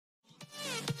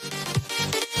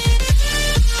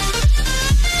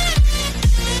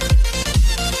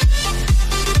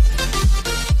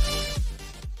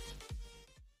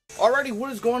Alrighty,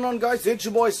 what is going on, guys? It's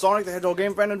your boy Sonic the Hedgehog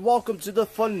Game Fan, and welcome to the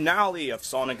finale of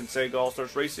Sonic and Sega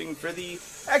All-Stars Racing for the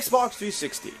Xbox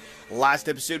 360. Last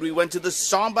episode, we went to the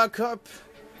Samba Cup,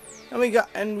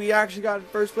 and we actually got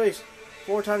first place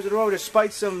 4 times in a row,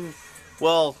 despite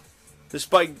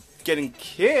despite getting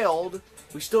killed.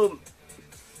 We still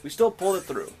pulled it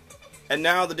through. And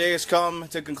now the day has come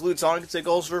to conclude Sonic and Sega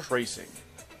All-Stars Racing.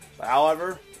 But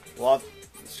however,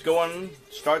 let's go and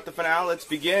start the finale. Let's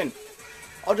begin.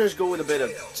 I'll just go with a bit of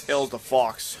Tails the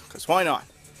Fox, because why not?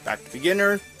 Back to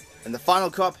beginner, and the final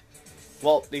cup,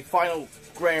 well, the final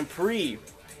Grand Prix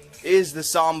is the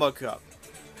Samba Cup.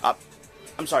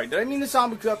 I'm sorry, did I mean the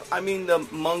Samba Cup? I mean the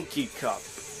Monkey Cup.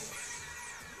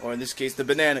 Or in this case, the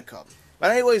Banana Cup. But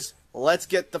anyways, let's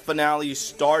get the finale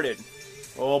started.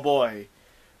 Oh boy.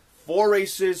 4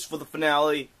 races for the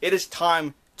finale. It is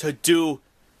time to do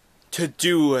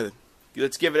it.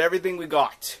 Let's give it everything we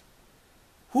got.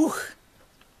 Whew.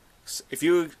 If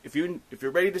you're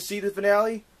ready to see the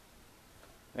finale,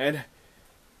 and I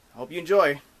hope you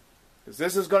enjoy, because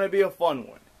this is going to be a fun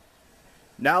one.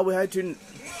 Now we head to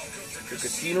the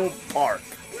Casino Park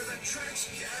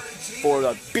for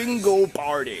the bingo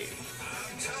party.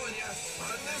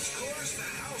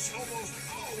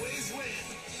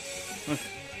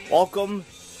 Welcome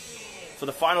for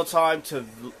the final time to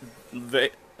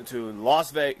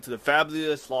Las Vegas, to the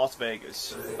fabulous Las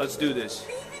Vegas. Let's do this.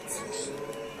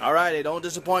 Alright, don't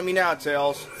disappoint me now,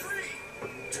 Tails.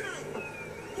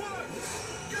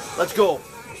 Let's go.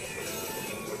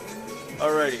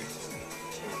 Alrighty.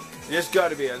 You just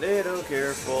gotta be a little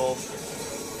careful.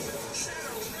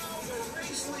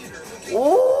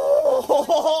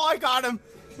 Oh, I got him.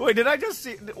 Wait, did I just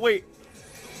see? Wait,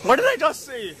 what did I just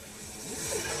see?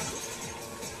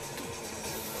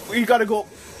 We gotta go.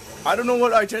 I don't know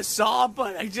what I just saw,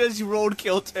 but I just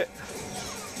roadkilled it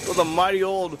with a mighty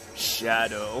old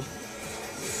shadow.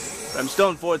 I'm still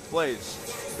in 4th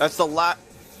place. That's the last.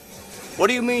 What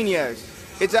do you mean, yes?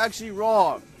 It's actually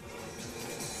wrong.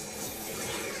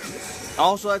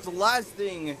 Also, that's the last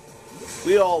thing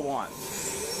we all want.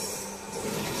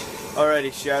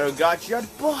 Alrighty, Shadow, gotcha,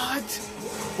 but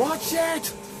watch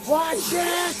it! Watch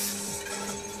it!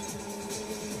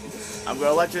 I'm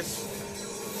gonna let you.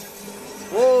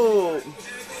 Whoa!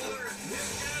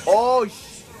 Oh,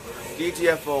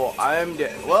 DTFO, I am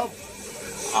dead. Well,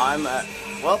 I'm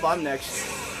next.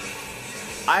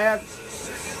 I have.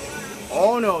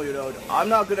 Oh no, you don't. I'm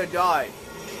not gonna die.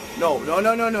 No.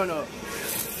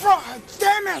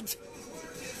 Damn it!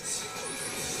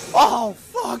 Oh,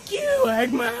 fuck you,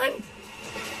 Eggman!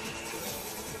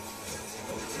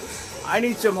 I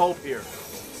need some hope here.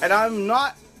 And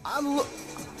what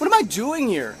am I doing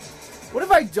here? What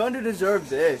have I done to deserve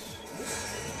this?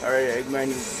 Alright,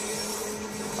 Eggman,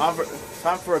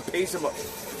 time for a piece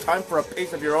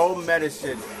of your own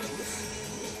medicine.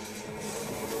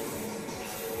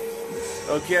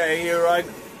 Okay, here I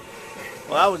go.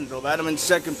 Well, that wasn't so bad. I'm in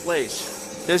 2nd place.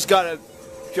 Just gotta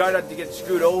try not to get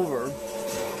screwed over.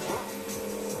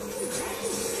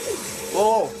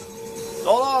 Whoa!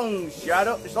 So long,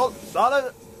 Shadow.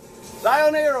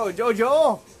 Sayonara,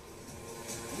 Jojo.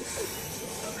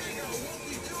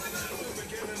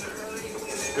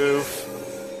 Oof.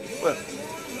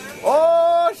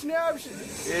 Oh, snap!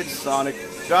 It's Sonic.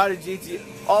 Got a GT.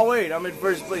 Oh, wait, I'm in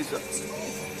 1st place.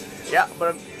 Yeah, but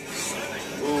I'm.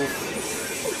 Oof.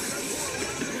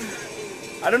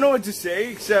 I don't know what to say,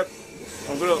 except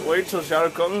I'm gonna wait till Shadow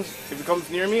comes. If he comes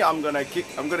near me, I'm gonna give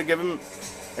him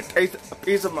a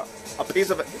piece of it.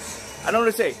 I don't know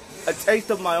what to say. A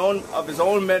taste of his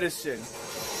own medicine.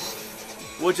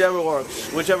 Whichever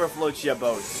works. Whichever floats your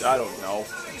boat. I don't know.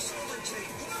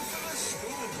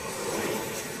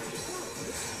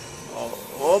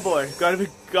 Oh boy, gotta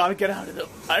get out of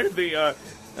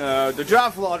the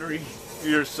draft lottery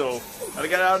here, so gotta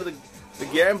get out of the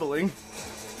gambling.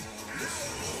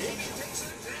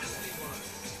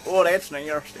 Oh, that's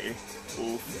nasty.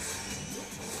 Oof.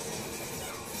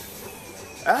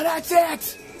 And that's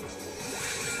it!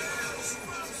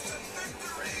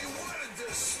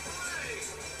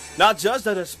 Not just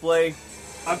a display,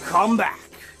 a comeback.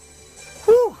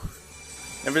 Whew.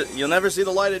 You'll never see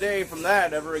the light of day from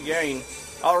that ever again.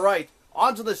 Alright,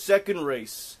 on to the 2nd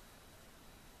race.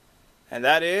 And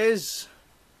that is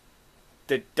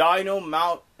the Dino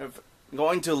Mountain.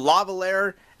 Going to Lava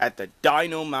Lair at the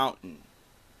Dino Mountain.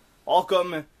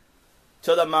 Welcome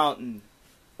to the mountain.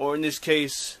 Or in this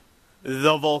case,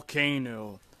 the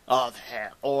volcano of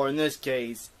hell. Or in this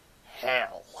case,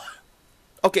 hell.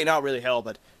 Okay, not really hell,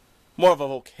 but more of a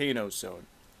volcano zone.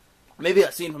 Maybe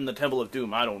a scene from the Temple of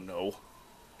Doom, I don't know.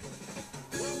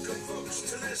 Welcome, folks,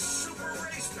 to this super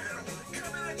race battle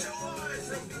coming at you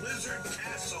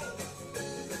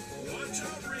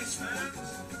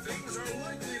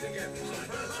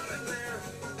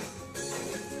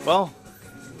Well,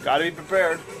 gotta be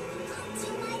prepared.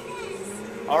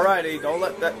 Alrighty, don't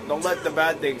let the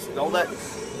bad things,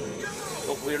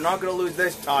 we're not gonna lose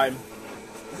this time.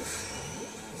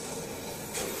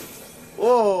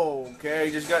 Whoa,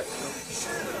 okay, just got...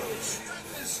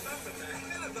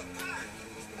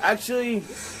 Actually,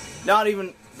 not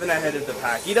even ahead of the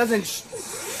pack. He doesn't...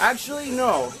 Actually,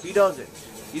 no, he doesn't.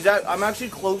 I'm actually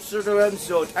closer to him,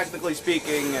 so technically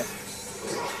speaking,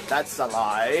 that's a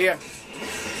lie.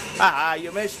 Haha,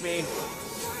 you missed me.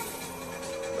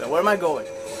 Wait, where am I going?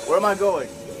 Where am I going?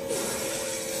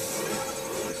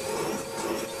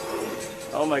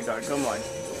 Oh my god, come on.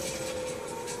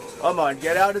 Come on,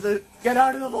 get out of the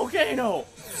volcano!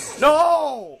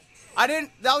 No!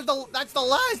 That's the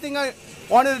last thing I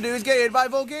wanted to do is get hit by a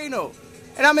volcano.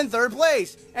 And I'm in third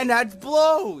place. And that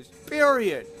blows.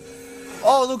 Period.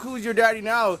 Oh, look who's your daddy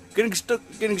now. Getting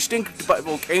stinked by a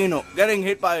volcano. Getting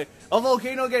hit by a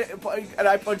volcano and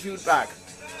I punch you back.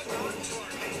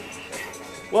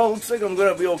 Well, looks like I'm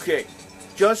gonna be okay.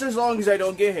 Just as long as I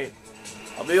don't get hit,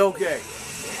 I'll be okay.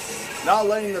 Not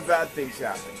letting the bad things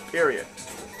happen. Period.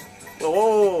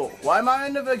 Whoa, why am I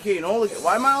on the volcano?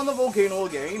 Why am I on the volcano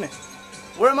again?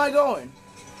 Where am I going?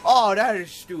 Oh, that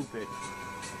is stupid.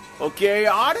 Okay,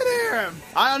 out of there!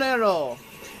 I don't know.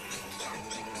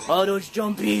 Oh, those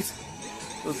jumpies.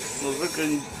 Those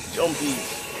freaking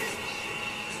jumpies.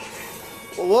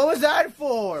 What was that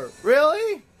for?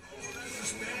 Really?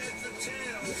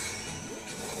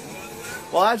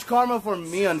 Well, that's karma for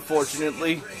me,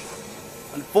 unfortunately.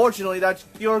 Unfortunately, that's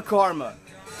pure karma.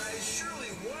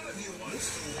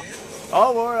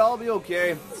 Oh, well, I'll be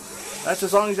okay. That's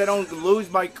as long as I don't lose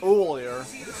my cool here.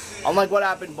 Unlike what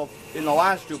happened in the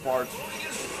last two parts.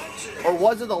 Or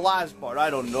was it the last part? I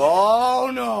don't know.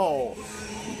 Oh, no.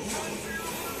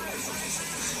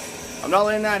 I'm not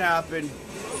letting that happen.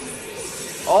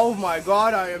 Oh my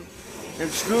god, I am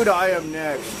screwed. I am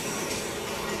next.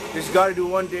 Just gotta do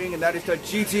one thing, and that is the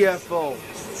GTFO.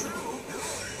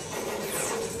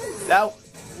 That,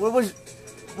 what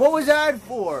was that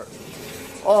for?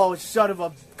 Oh, son of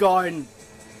a gun.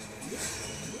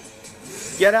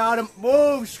 Get out of,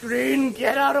 move, screen,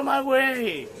 get out of my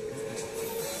way.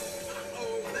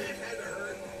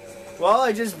 Well,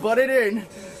 I just butted in.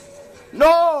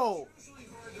 No!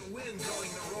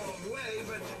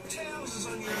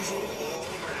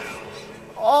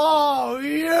 Oh,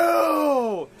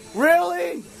 you!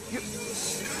 Really?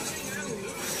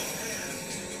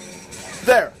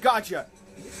 There, gotcha.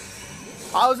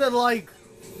 How's it like,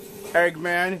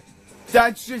 Eggman?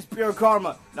 That's just pure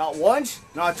karma. Not once,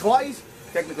 not twice,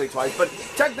 technically twice, but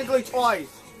technically twice.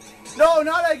 No,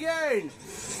 not again!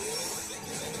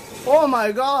 Oh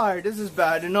my god, this is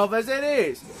bad enough as it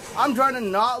is. I'm trying to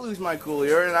not lose my cool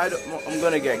here, and I'm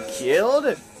gonna get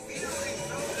killed?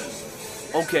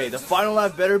 Okay, the final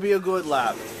lap better be a good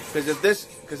lap. Because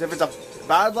if it's a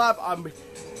bad lap, I'm,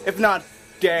 if not,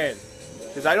 dead.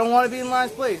 Because I don't want to be in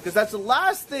last place. Because that's the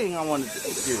last thing I want to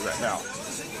do right now.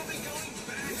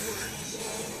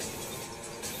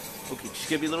 Okay, just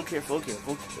gotta be a little careful,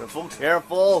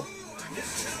 careful.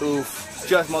 Oof.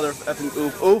 Just mother effing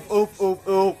oof. Oof, oof, oof,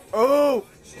 oof, oof.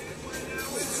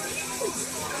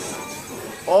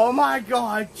 Oh my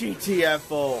god,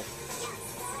 GTFO.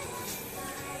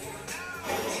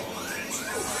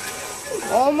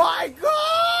 Oh my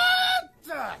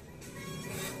god!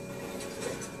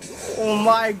 Oh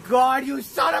my god, you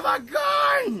son of a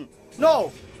gun!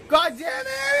 No! God damn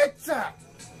it!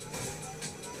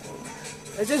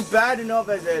 It's just bad enough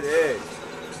as it is.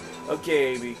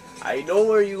 Okay, Amy. I know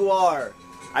where you are.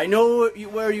 I know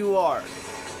where you are.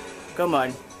 Come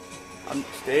on.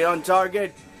 Stay on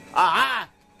target. Aha!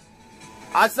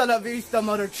 Hasta la vista,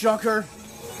 mother chucker.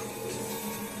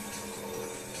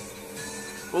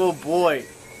 Oh boy.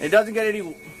 It doesn't get any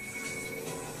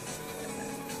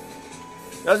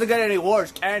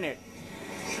worse, can it?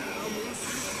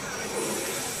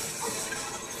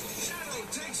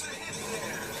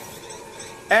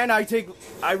 And I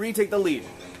retake the lead.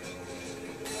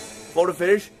 Photo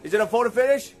finish? Is it a photo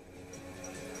finish?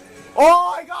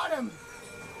 Oh, I got him!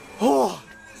 Oh.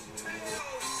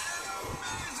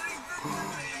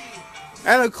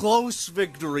 And a close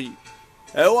victory.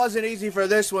 It wasn't easy for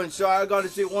this one, so I gotta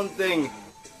say one thing.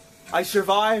 I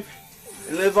survived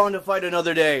and live on to fight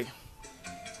another day.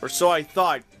 Or so I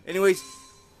thought. Anyways,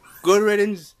 good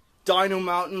riddance, Dino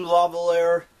Mountain, Lava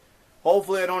Lair.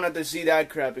 Hopefully I don't have to see that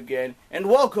crap again. And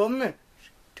welcome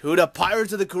to the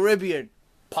Pirates of the Caribbean,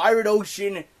 Pirate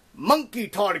Ocean Monkey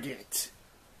Target.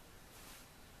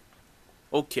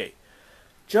 Okay.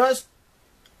 Just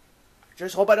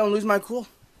hope I don't lose my cool.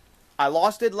 I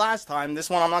lost it last time. This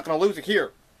one I'm not going to lose it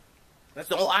here. That's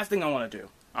the last thing I want to do.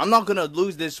 I'm not gonna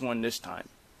lose this one this time.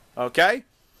 Okay?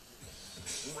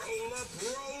 Roll up,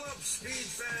 speed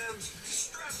fans.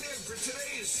 Strap in for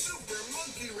today's Super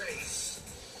Monkey Race.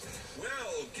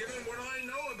 Well, given what I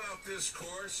know about this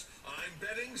course, I'm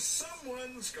betting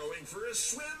someone's going for a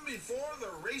swim before the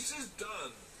race is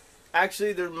done.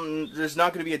 Actually, there's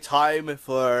not going to be a time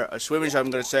for a swimming, so I'm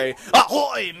going to say,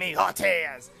 ahoy, me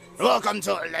hotheads! Welcome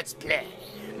to Let's Play.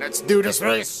 Let's do this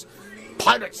race,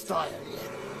 pirate style.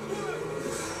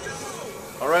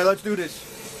 Alright, let's do this.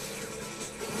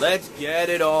 Let's get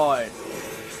it on.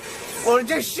 What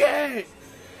the shit?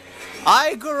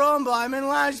 Ay caramba, I'm in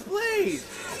last place.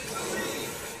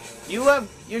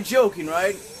 You're joking,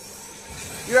 right?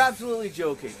 You're absolutely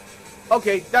joking.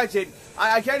 Okay, that's it.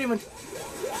 I can't even...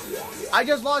 I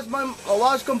just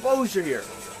lost composure here.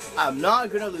 I'm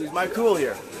not gonna lose my cool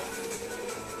here.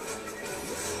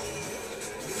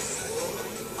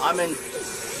 I'm in...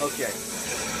 Okay.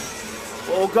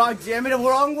 Oh, god damn it, the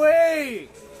wrong way!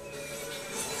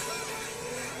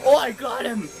 Oh, I got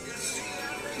him!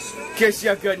 Kiss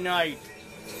ya goodnight.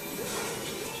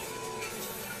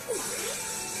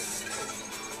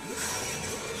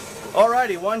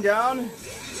 Alrighty, one down.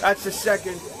 That's the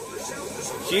second.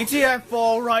 GTF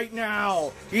fall right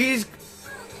now. He's...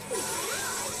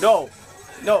 No.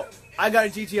 I got a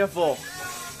GTF full.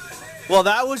 Well,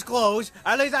 that was close.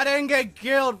 At least I didn't get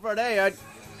killed for that.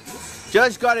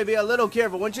 Just gotta be a little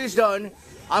careful. When she's done,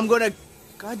 I'm gonna...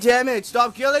 God damn it,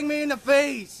 stop killing me in the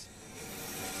face.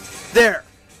 There.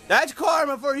 That's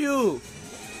karma for you.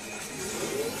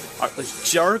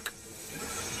 Heartless jerk.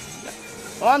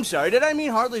 Oh, I'm sorry. Did I mean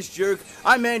heartless jerk?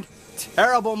 I meant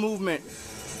terrible movement.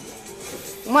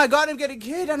 Oh my god, I'm getting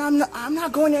hit and I'm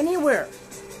not going anywhere.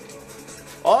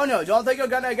 Oh no, don't think you're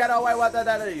gonna get away with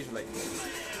that easily.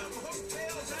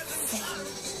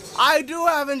 I do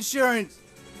have insurance.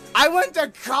 I went to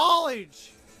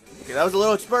college. Okay, that was a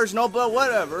little personal, but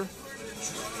whatever.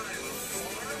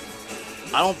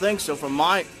 I don't think so. From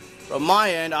my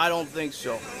end, I don't think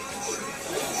so.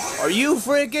 Are you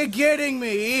freaking kidding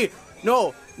me?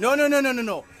 No.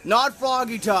 Not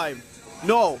froggy time.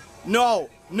 No.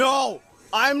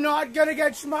 I'm not gonna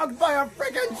get smugged by a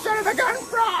freaking son of a gun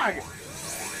frog.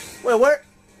 Wait, where?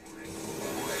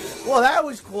 Well, that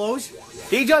was close.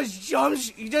 He just jump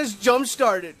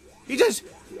started. He just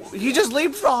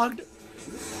leapfrogged.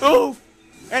 Oof.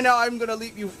 And now I'm gonna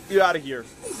leave you out of here.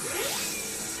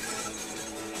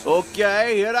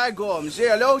 Okay, here I go. Say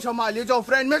hello to my little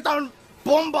friend, Mr.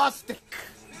 Bombastic.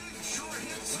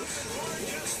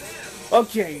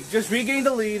 Okay, just regained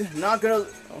the lead. Not gonna...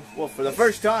 Well, for the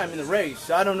first time in the race,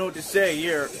 I don't know what to say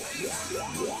here.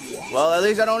 Well, at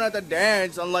least I don't have to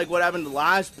dance, unlike what happened the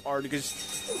last part, because...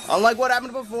 Unlike what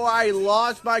happened before, I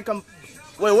lost my Wait,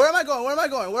 where am I going? Where am I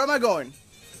going?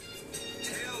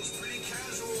 Tails pretty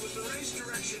casual with the race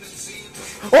direction, it seems.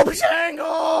 Oh,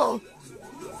 Pachango!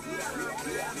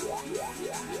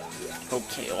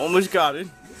 Okay, almost got it.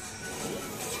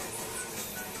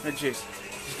 I just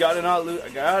gotta not lose. I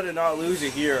gotta not lose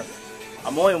it here.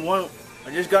 I'm only one.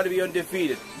 I just gotta be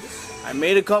undefeated. I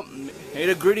made a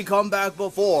gritty comeback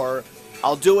before.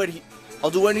 I'll do it. I'll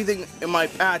do anything in my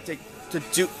path to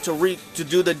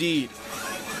do the deed.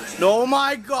 No,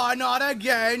 my God, not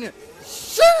again!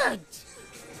 Shit!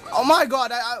 Oh my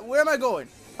God! Where am I going?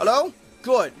 Hello?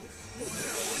 Good.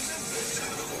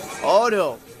 Oh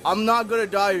no, I'm not gonna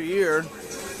die here.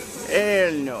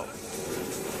 And no.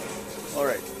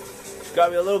 Alright. Just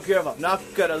gotta be a little careful. I'm not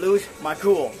gonna lose my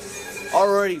cool.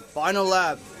 Alrighty, final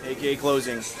lap, aka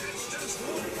closing.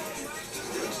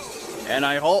 And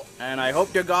I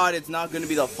hope to God it's not gonna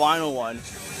be the final one.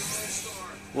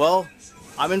 Well,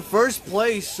 I'm in first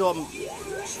place, so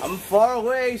I'm far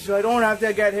away, so I don't have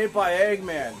to get hit by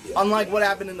Eggman. Unlike what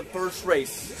happened in the first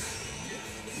race.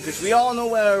 Because we all know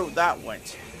where that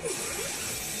went.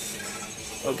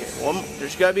 Okay, well,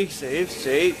 just gotta be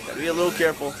safe, gotta be a little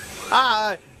careful.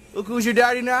 Ah, look who's your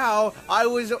daddy now. I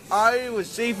was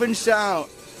safe and sound.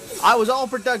 I was all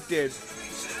protected.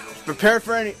 I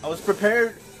was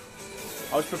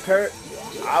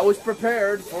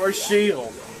prepared for a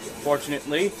shield,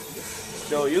 fortunately.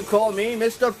 So you call me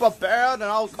Mr. Prepared,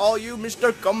 and I'll call you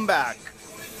Mr. Comeback.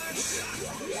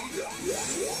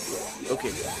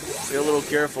 Okay, be a little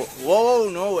careful. Whoa,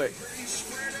 no way.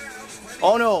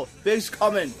 Oh no, Big's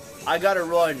coming. I gotta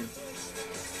run.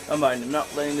 Come on, I'm not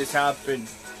letting this happen.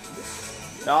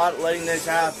 Not letting this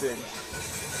happen.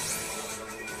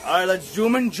 Alright, let's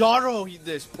Jumanjaro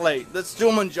this place. Let's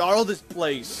Jumanjaro this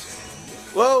place.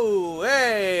 Whoa,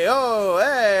 hey, oh,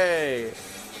 hey.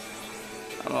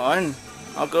 Come on.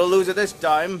 I'm gonna lose it this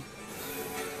time.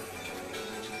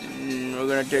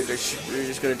 We're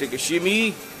just gonna take a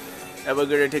shimmy, and we're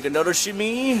gonna take another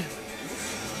shimmy.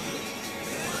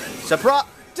 Surprise!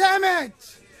 Damn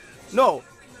it! No,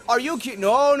 are you kidding?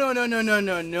 No, no, no, no, no,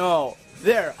 no, no.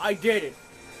 There, I did it.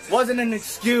 Wasn't an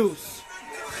excuse.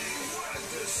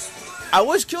 I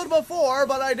was killed before,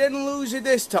 but I didn't lose it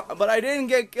this time. But I didn't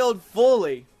get killed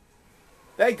fully.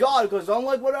 Thank God, because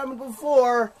unlike what happened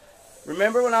before,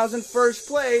 remember when I was in first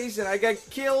place and I get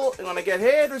killed, and when I get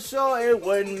hit or so, it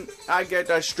wouldn't. I get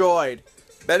destroyed.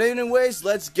 But anyways,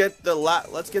 let's get the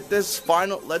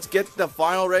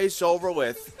final race over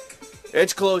with.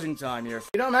 It's closing time here.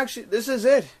 You know, this is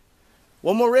it.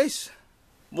 One more race,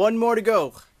 one more to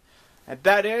go, and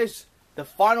that is the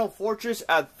final fortress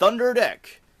at Thunder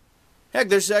Deck. Heck,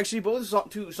 there's actually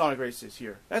two Sonic races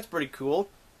here. That's pretty cool,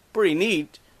 pretty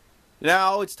neat.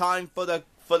 Now it's time for the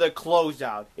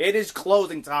closeout. It is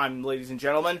closing time, ladies and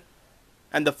gentlemen,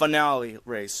 and the finale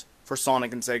race for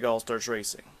Sonic and Sega All-Stars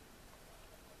Racing.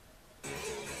 You've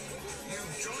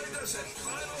joined us at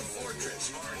Final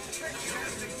Fortress, our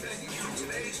tech-tastic venue for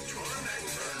today's tarmac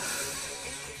burner.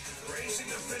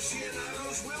 Racing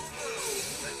aficionados will know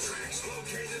the track's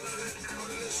located on an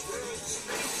out-of-this-world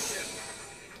spaceship.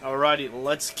 Alrighty,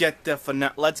 let's get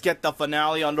the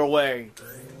finale underway.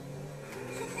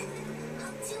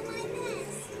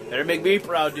 Better make me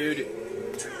proud, dude.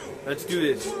 Let's do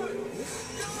this.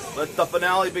 Let the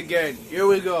finale begin. Here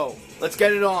we go. Let's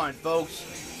get it on, folks.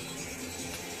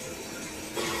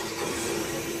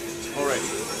 Alright.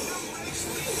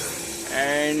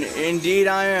 And indeed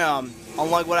I am.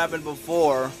 Unlike what happened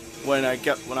before, when I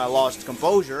lost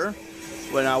composure,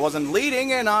 when I wasn't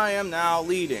leading, and I am now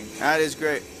leading. That is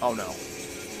great. Oh no.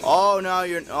 Oh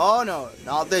no,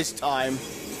 not this time.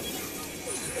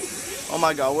 Oh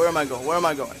my God, where am I going? Where am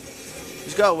I going?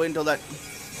 Just gotta wait until that.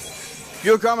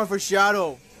 Pure karma for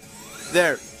Shadow.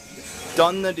 There.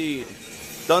 Done the deed.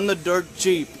 Done the dirt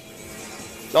cheap.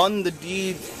 Done the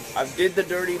deed. I did the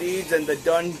dirty deeds and the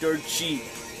done dirt cheap.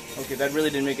 Okay, that really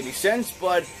didn't make any sense,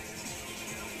 but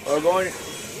we're going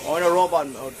on a robot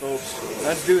mode, folks.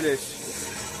 Let's do this.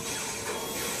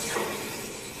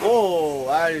 Whoa,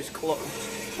 that is close.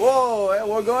 Whoa,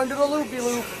 we're going to the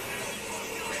loopy-loop.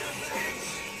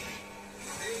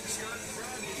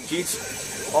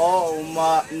 Jeez. Oh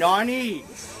my, Nani,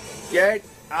 get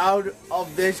out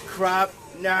of this crap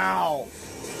now.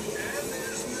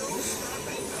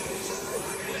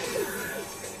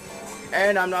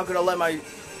 And I'm not gonna let my,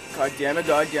 god damn it,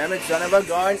 son of a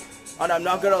gun. And I'm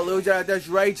not gonna lose it at this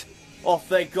rate. Oh,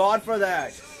 thank God for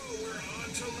that.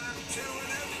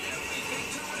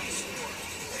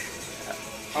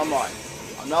 Come on.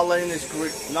 I'm not letting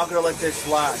this, I'm not gonna let this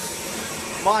last.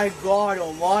 My God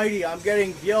almighty, I'm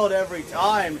getting killed every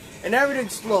time. And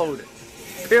everything's slowed.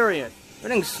 Period.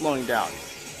 Everything's slowing down.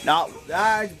 Not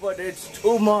that, but it's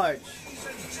too much.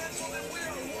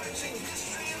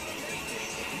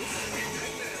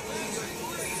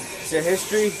 It's a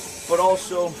history, but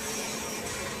also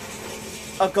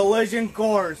a collision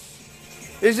course.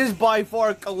 This is by far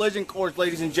a collision course,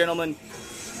 ladies and gentlemen.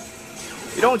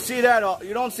 You don't see that.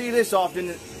 You don't see this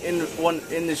often in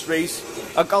this race.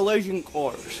 A collision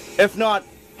course, if not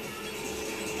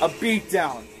a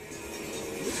beatdown,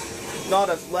 not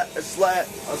a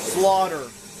slaughter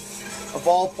of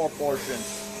all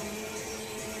proportions.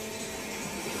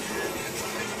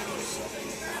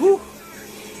 Whew.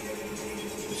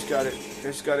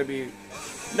 There's gotta be.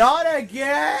 Not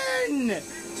again!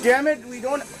 Damn it! Do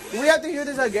we have to hear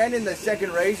this again in the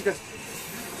second race? Because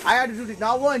I had to do this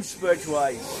not once, but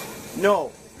twice.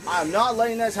 No, I'm not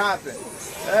letting this happen.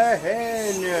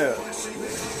 No.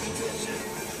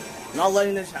 Not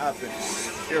letting this happen.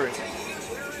 Seriously.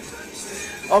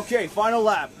 Okay, final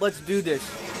lap. Let's do this.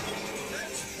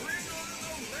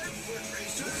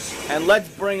 And let's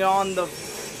bring on the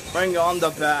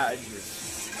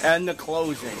badges and the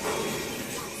closing.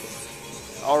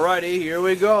 Alrighty, here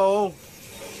we go.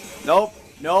 Nope,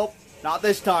 not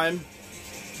this time.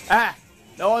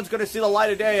 No one's gonna see the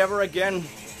light of day ever again.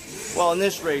 Well, in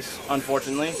this race,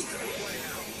 unfortunately. This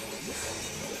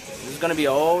is gonna be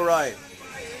alright.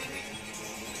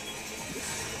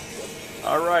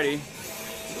 Alrighty.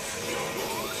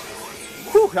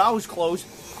 Whew, that was close.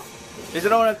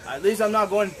 At least I'm not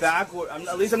going backward.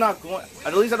 At least I'm not going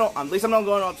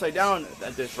upside down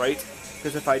at this rate.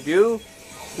 Because if I do,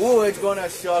 ooh, it's gonna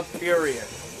suck, period.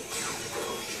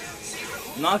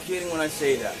 I'm not kidding when I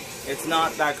say that. It's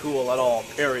not that cool at all,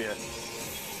 period.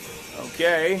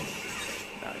 Okay.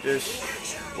 At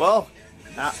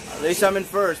least I'm in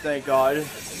first, thank God.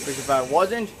 Because if I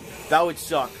wasn't, that would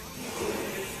suck.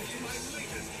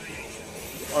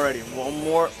 Alrighty, one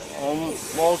more,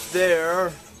 almost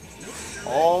there.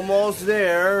 Almost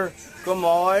there. Come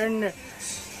on.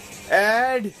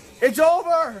 And it's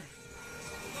over.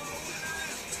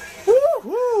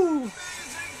 Woo-hoo.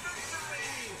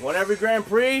 Won every Grand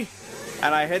Prix,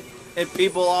 and I hit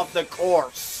people off the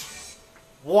course.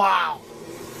 Wow.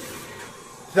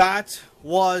 That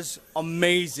was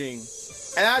amazing.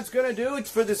 And that's gonna do it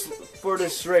for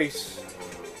this race.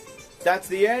 That's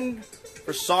the end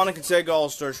for Sonic and Sega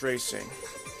All-Stars Racing.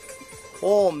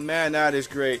 Oh man, that is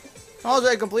great. Also,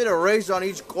 I completed a race on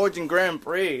each course in Grand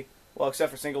Prix. Well,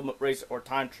 except for single race or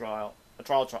time trial.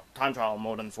 Time trial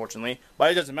mode, unfortunately.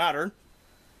 But it doesn't matter.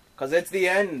 Because it's the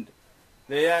end.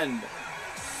 The end.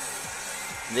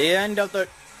 The end of the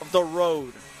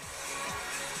road.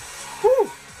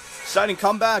 Whew. Exciting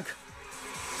comeback.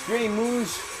 Greedy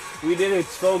moves. We did it,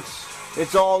 folks.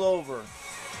 It's all over.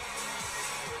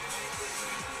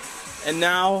 And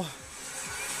now,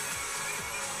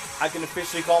 I can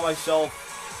officially call myself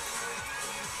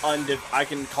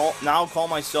now call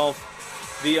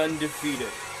myself the undefeated.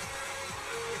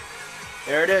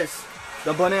 There it is,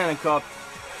 the Banana Cup,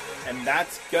 and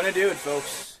that's gonna do it,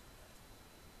 folks.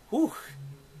 Whew.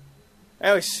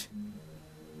 Anyways,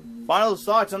 final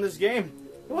thoughts on this game.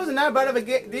 It wasn't that bad of a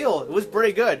deal. It was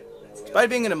pretty good, despite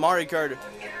being in a Mario Kart.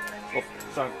 Oh,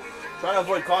 sorry. Trying to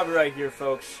avoid copyright here,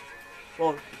 folks.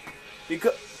 Well,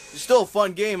 because it's still a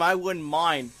fun game, I wouldn't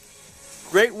mind.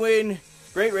 Great win,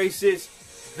 great races.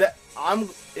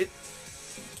 It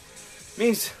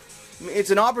means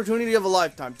it's an opportunity of a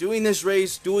lifetime. Doing this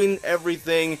race, doing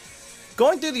everything,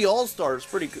 going through the All-Stars,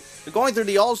 pretty good. Going through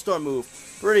the All-Star move,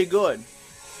 pretty good.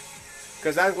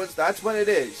 Because that's what it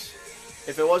is.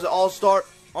 If it was an All-Star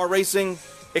racing,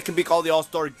 it can be called the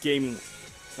All-Star Gaming.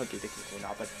 Okay, technically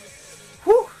not, but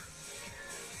whew.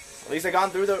 At least I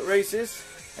got through the races,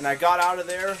 and I got out of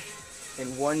there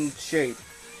in one shape.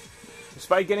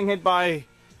 Despite getting hit by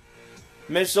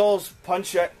missiles,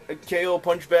 KO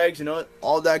punch bags, you know,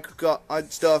 all that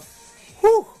stuff.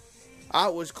 Whew!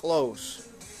 That was close.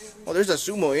 Oh, there's a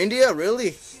Sumo India?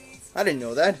 Really? I didn't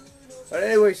know that. But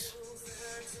anyways,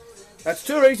 that's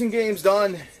 2 racing games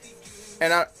done.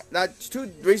 And that's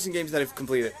 2 racing games that I've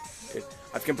completed. Okay.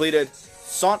 I've completed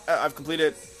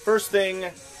first thing,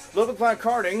 Little Big Planet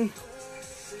Karting.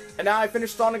 And now I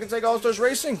finished Sonic and Sega All-Stars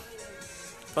Racing.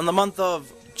 From the month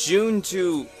of June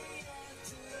to,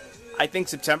 I think,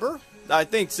 September? I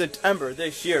think September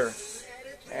this year.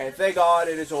 And thank God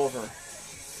it is over.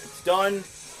 It's done.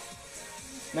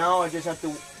 Now I just have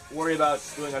to worry about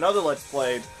doing another Let's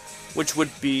Play, which would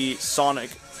be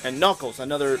Sonic and Knuckles.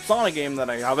 Another Sonic game that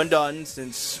I haven't done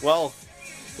since, well,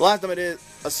 the last time I did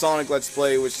a Sonic Let's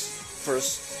Play was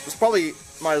probably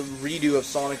my redo of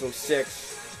Sonic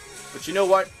 06. But you know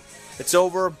what? It's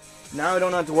over. Now I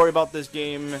don't have to worry about this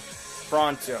game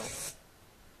pronto.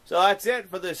 So that's it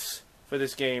for this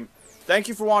game. Thank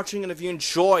you for watching, and if you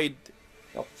enjoyed,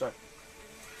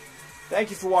 thank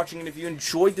you for watching, and if you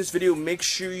enjoyed this video, make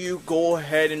sure you go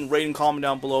ahead and rate and comment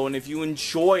down below. And if you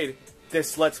enjoyed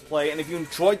this Let's Play, and if you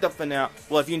enjoyed the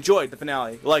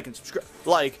finale, like and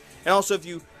subscribe, and also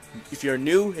if you're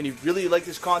new and you really like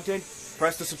this content,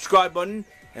 press the subscribe button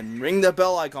and ring the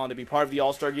bell icon to be part of the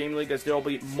All-Star Gaming League, as there will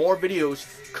be more videos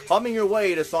coming your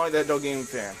way to Sonic the Hedgehog Gaming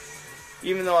Fan.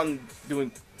 Even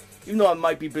though I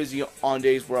might be busy on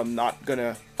days where I'm not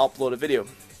gonna upload a video.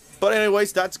 But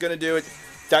anyways, that's gonna do it.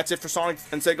 That's it for Sonic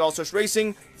and Sega All-Stars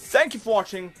Racing. Thank you for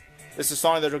watching. This is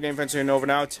Sonic the Hedgehog Gaming Fan saying over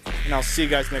and out, and I'll see you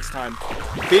guys next time.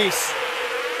 Peace.